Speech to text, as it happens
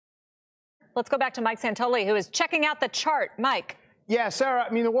Let's go back to Mike Santoli, who is checking out the chart. Mike. Yeah, Sarah,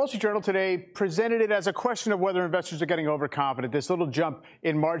 I mean, the Wall Street Journal today presented it as a question of whether investors are getting overconfident. This little jump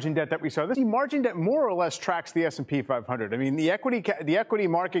in margin debt that we saw. This margin debt more or less tracks the S&P 500. I mean, the equity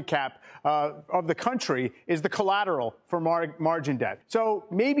market cap of the country is the collateral for margin debt. So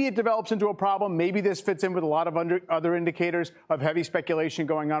maybe it develops into a problem. Maybe this fits in with a lot of other indicators of heavy speculation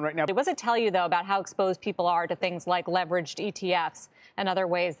going on right now. What does it tell you, though, about how exposed people are to things like leveraged ETFs and other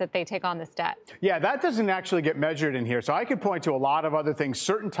ways that they take on this debt? Yeah, that doesn't actually get measured in here. So I could point to a lot of other things,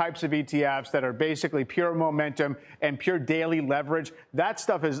 certain types of ETFs that are basically pure momentum and pure daily leverage. That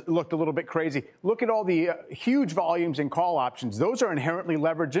stuff has looked a little bit crazy. Look at all the huge volumes in call options. Those are inherently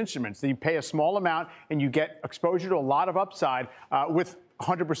leveraged instruments. You pay a small amount and you get exposure to a lot of upside with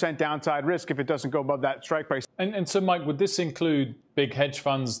 100% downside risk if it doesn't go above that strike price. And so, Mike, would this include big hedge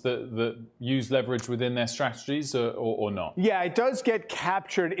funds that use leverage within their strategies or not? Yeah, it does get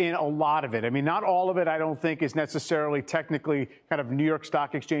captured in a lot of it. I mean, not all of it, I don't think, is necessarily technically kind of New York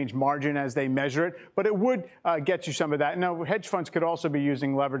Stock Exchange margin as they measure it, but it would get you some of that. Now, hedge funds could also be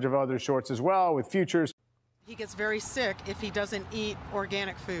using leverage of other sorts as well with futures. He gets very sick if he doesn't eat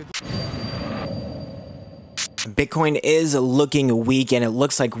organic food. Bitcoin is looking weak, and it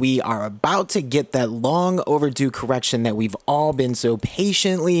looks like we are about to get that long overdue correction that we've all been so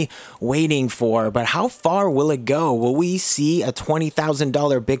patiently waiting for. But how far will it go? Will we see a $20,000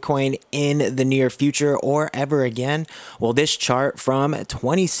 Bitcoin in the near future or ever again? Well, this chart from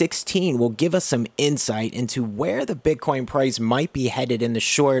 2016 will give us some insight into where the Bitcoin price might be headed in the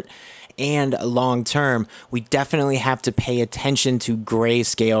short and long term. We definitely have to pay attention to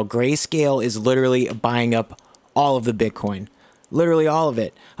Grayscale. Grayscale is literally buying up all of the Bitcoin. Literally all of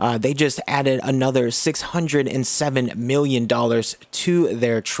it. They just added another $607 million to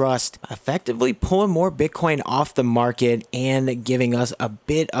their trust, effectively pulling more Bitcoin off the market and giving us a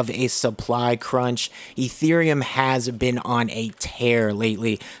bit of a supply crunch. Ethereum has been on a tear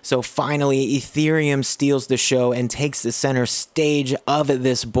lately. So finally, Ethereum steals the show and takes the center stage of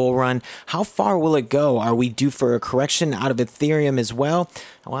this bull run. How far will it go? Are we due for a correction out of Ethereum as well?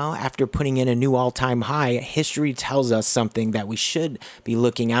 Well, after putting in a new all-time high, history tells us something that we should be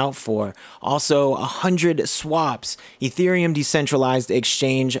looking out for. Also, 100 swaps. Ethereum decentralized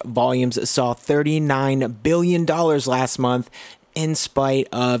exchange volumes saw $39 billion last month in spite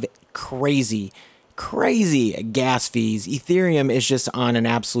of crazy gas fees. Ethereum is just on an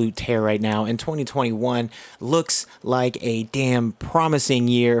absolute tear right now, and 2021 looks like a damn promising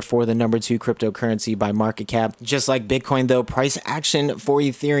year for the #2 cryptocurrency by market cap. Just like Bitcoin, though, price action for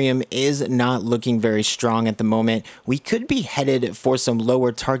Ethereum is not looking very strong at the moment. We could be headed for some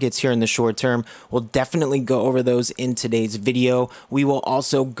lower targets here in the short term. We'll definitely go over those in today's video. We will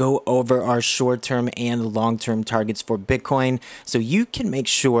also go over our short-term and long-term targets for Bitcoin, so you can make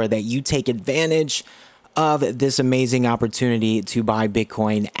sure that you take advantage of this amazing opportunity to buy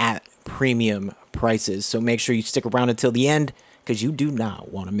Bitcoin at premium prices. So make sure you stick around until the end, because you do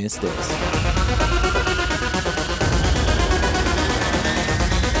not want to miss this.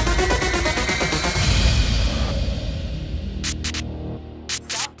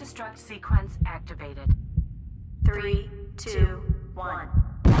 Self-destruct sequence activated. 3, 2, 1.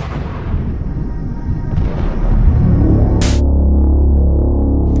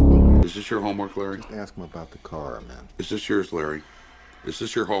 Is this your homework, Larry? Ask him about the car, man. Is this yours, Larry? Is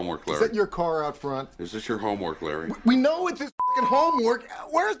this your homework, Larry? Is that your car out front? Is this your homework, Larry? We know it's his fucking homework.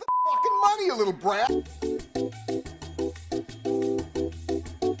 Where's the fucking money, you little brat?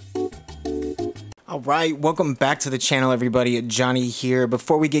 All right, welcome back to the channel, everybody. Johnny here.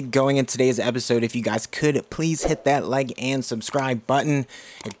 Before we get going in today's episode, if you guys could please hit that like and subscribe button.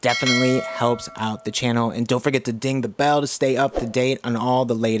 It definitely helps out the channel. And don't forget to ding the bell to stay up to date on all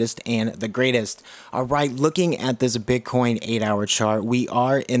the latest and the greatest. All right, looking at this Bitcoin 8-hour chart, we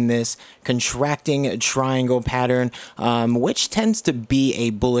are in this contracting triangle pattern, which tends to be a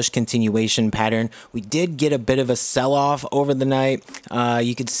bullish continuation pattern. We did get a bit of a sell-off over the night.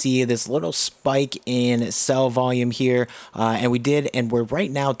 You could see this little spike in sell volume here, and we're right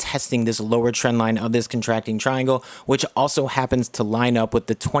now testing this lower trend line of this contracting triangle, which also happens to line up with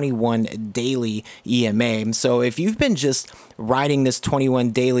the 21 daily EMA. So if you've been just riding this 21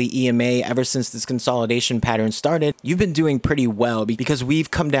 daily EMA ever since this consolidation pattern started, you've been doing pretty well, because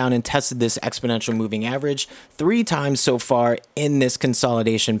we've come down and tested this exponential moving average 3 times so far in this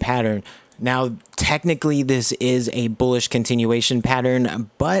consolidation pattern. Now, technically this is a bullish continuation pattern,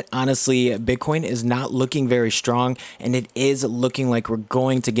 but honestly, Bitcoin is not looking very strong, and it is looking like we're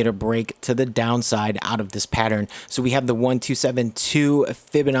going to get a break to the downside out of this pattern. So we have the 1272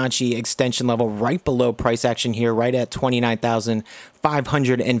 Fibonacci extension level right below price action here, right at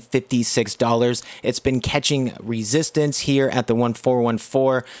 $29,556. It's been catching resistance here at the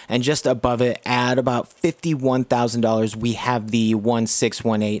 1414, and just above it at about $51,000 we have the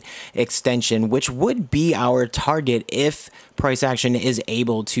 1618 extension, which would be our target if price action is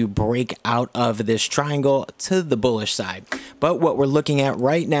able to break out of this triangle to the bullish side. But what we're looking at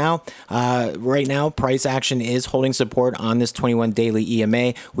right now, price action is holding support on this 21 daily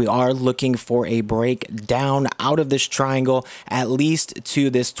EMA. We are looking for a break down out of this triangle, at least to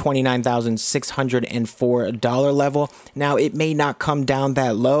this $29,604 level. Now, it may not come down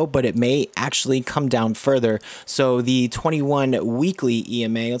that low, but it may actually come down further. So the 21 weekly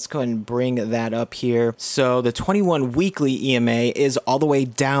EMA, let's go ahead and bring that up here. So the 21 weekly EMA is all the way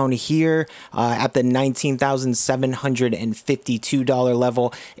down here at the $19,752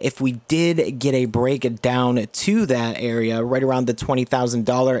 level. If we did get a break down to that area, right around the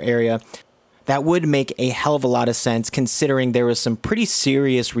 $20,000 area, that would make a hell of a lot of sense, considering there was some pretty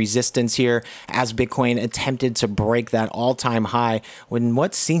serious resistance here as Bitcoin attempted to break that all-time high when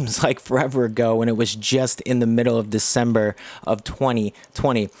what seems like forever ago, when it was just in the middle of December of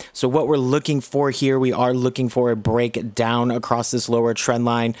 2020. So what we're looking for here, we are looking for a break down across this lower trend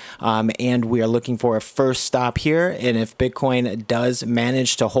line, and we are looking for a first stop here. And if Bitcoin does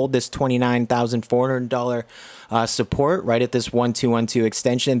manage to hold this $29,400 support right at this 1212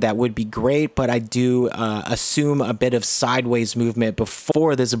 extension, that would be great. But I do assume a bit of sideways movement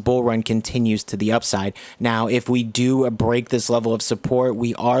before this bull run continues to the upside. Now, if we do break this level of support,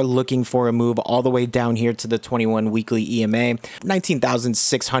 we are looking for a move all the way down here to the 21 weekly EMA,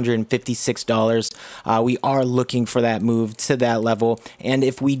 $19,656. We are looking for that move to that level. And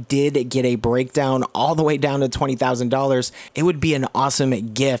if we did get a breakdown all the way down to $20,000, it would be an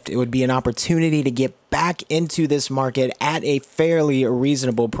awesome gift. It would be an opportunity to get back into this market at a fairly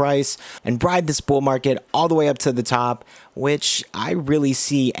reasonable price and ride this bull market all the way up to the top, which I really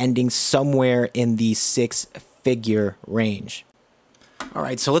see ending somewhere in the six-figure range. All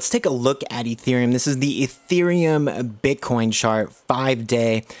right, so let's take a look at Ethereum. This is the Ethereum Bitcoin chart,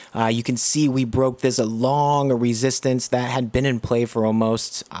 5-day. You can see we broke this long resistance that had been in play for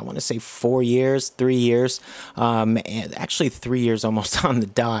almost, I want to say 4 years, 3 years, and actually 3 years almost on the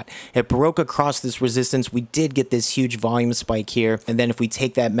dot. It broke across this resistance. We did get this huge volume spike here. And then if we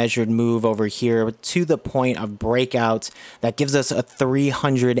take that measured move over here to the point of breakout, that gives us a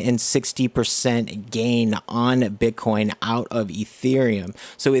 360% gain on Bitcoin out of Ethereum.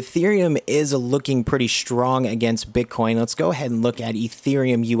 So Ethereum is looking pretty strong against Bitcoin. Let's go ahead and look at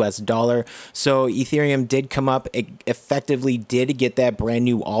Ethereum US dollar. So Ethereum did come up, it effectively did get that brand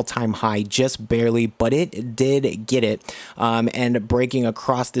new all-time high, just barely, but it did get it, and breaking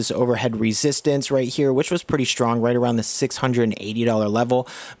across this overhead resistance right here, which was pretty strong, right around the $680 level,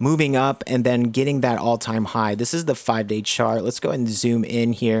 moving up and then getting that all-time high. This is the 5-day chart. Let's go ahead and zoom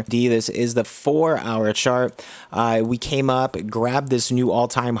in here. This is the 4-hour chart. We came up, grabbed this new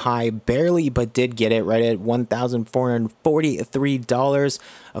all-time high, barely, but did get it right at $1,443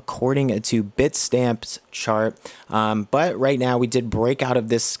 according to Bitstamp's chart. But right now we did break out of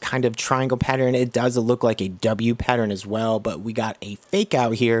this kind of triangle pattern. It does look like a W pattern as well, but we got a fake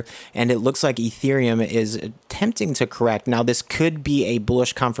out here, and it looks like Ethereum is attempting to correct. Now, this could be a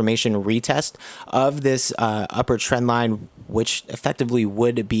bullish confirmation retest of this upper trend line, which effectively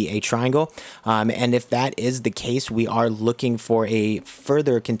would be a triangle. And if that is the case, we are looking for a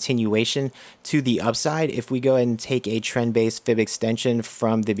further continuation to the upside. If we go ahead and take a trend-based fib extension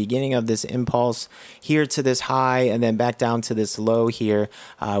from the beginning of this impulse here to this high and then back down to this low here,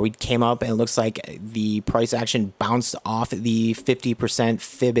 we came up and it looks like the price action bounced off the 50%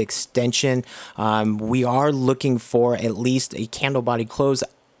 fib extension. We are looking for at least a candle body close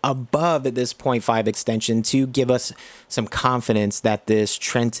above this 0.5 extension to give us some confidence that this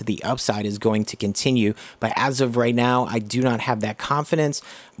trend to the upside is going to continue. But as of right now, I do not have that confidence.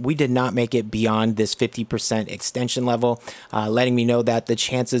 We did not make it beyond this 50% extension level, letting me know that the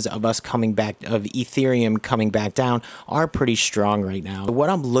chances of us coming back, of Ethereum coming back down, are pretty strong right now. What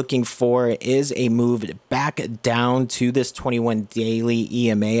I'm looking for is a move back down to this 21 daily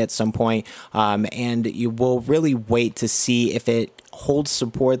EMA at some point, and you will really wait to see if it holds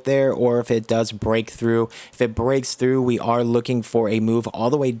support there or if it does break through. If it breaks through, we are looking for a move all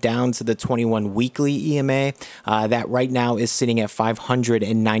the way down to the 21 weekly EMA. That right now is sitting at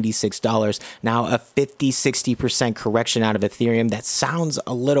 $596. Now a 50-60% correction out of Ethereum. That sounds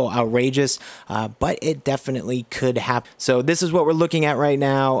a little outrageous, but it definitely could happen. So this is what we're looking at right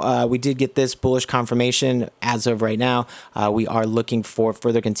now. We did get this bullish confirmation as of right now. We are looking for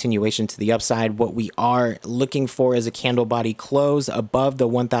further continuation to the upside. What we are looking for is a candle body close above the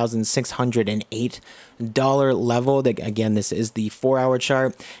 $1,608 level. Again, this is the 4-hour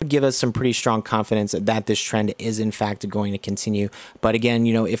chart. Give us some pretty strong confidence that this trend is in fact going to continue. But again,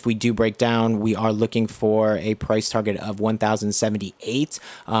 you know, if we do break down, we are looking for a price target of 1,078.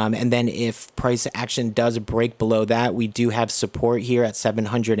 And then if price action does break below that, we do have support here at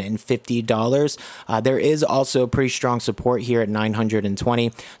 $750. There is also pretty strong support here at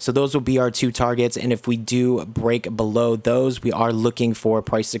 920. So those will be our two targets. And if we do break below those, we are looking for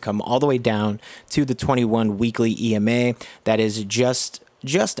price to come all the way down to the 21 weekly EMA. That is just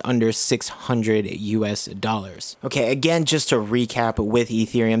under $600 US. Okay, again, just to recap with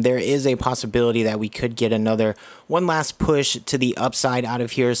Ethereum, there is a possibility that we could get one last push to the upside out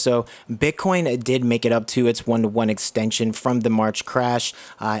of here. So Bitcoin did make it up to its 1-to-1 extension from the March crash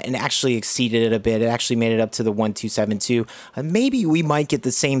and actually exceeded it a bit. It actually made it up to the 1,272. Maybe we might get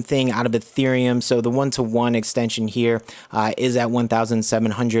the same thing out of Ethereum. So the 1-to-1 extension here is at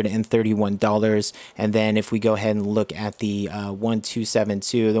 $1,731. And then if we go ahead and look at the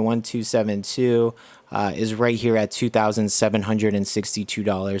 1,272, the 1,272 is right here at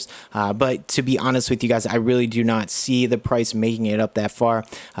 $2,762. But to be honest with you guys, I really do not see the price making it up that far,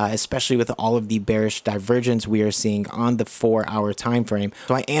 especially with all of the bearish divergence we are seeing on the 4-hour time frame.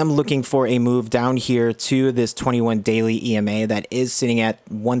 So I am looking for a move down here to this 21 daily EMA that is sitting at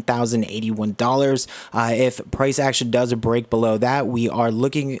 $1,081. If price action does break below that, we are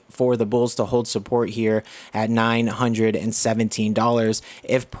looking for the bulls to hold support here at $917.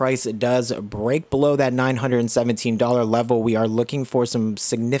 If price does break below that $917 level, we are looking for some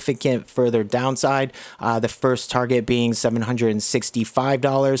significant further downside. The first target being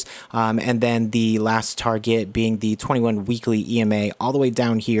 $765, and then the last target being the 21 weekly EMA all the way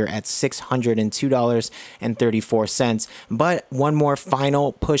down here at $602.34. But one more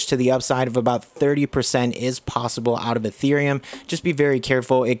final push to the upside of about 30% is possible out of Ethereum. Just be very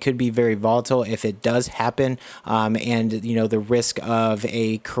careful. It could be very volatile if it does happen, and you know, the risk of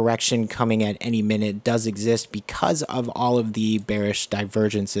a correction coming at any minute does exist because of all of the bearish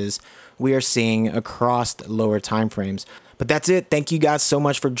divergences we are seeing across the lower time frames. But that's it. Thank you guys so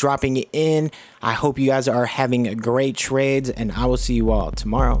much for dropping in. I hope you guys are having great trades, and I will see you all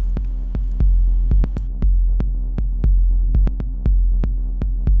tomorrow.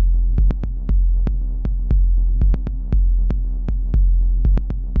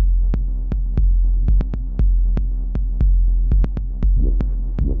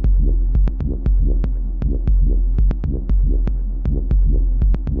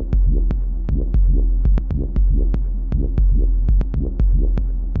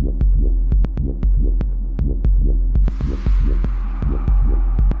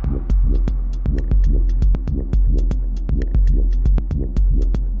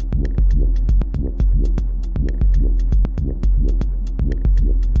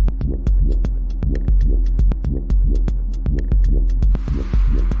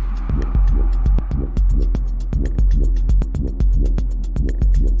 Yeah.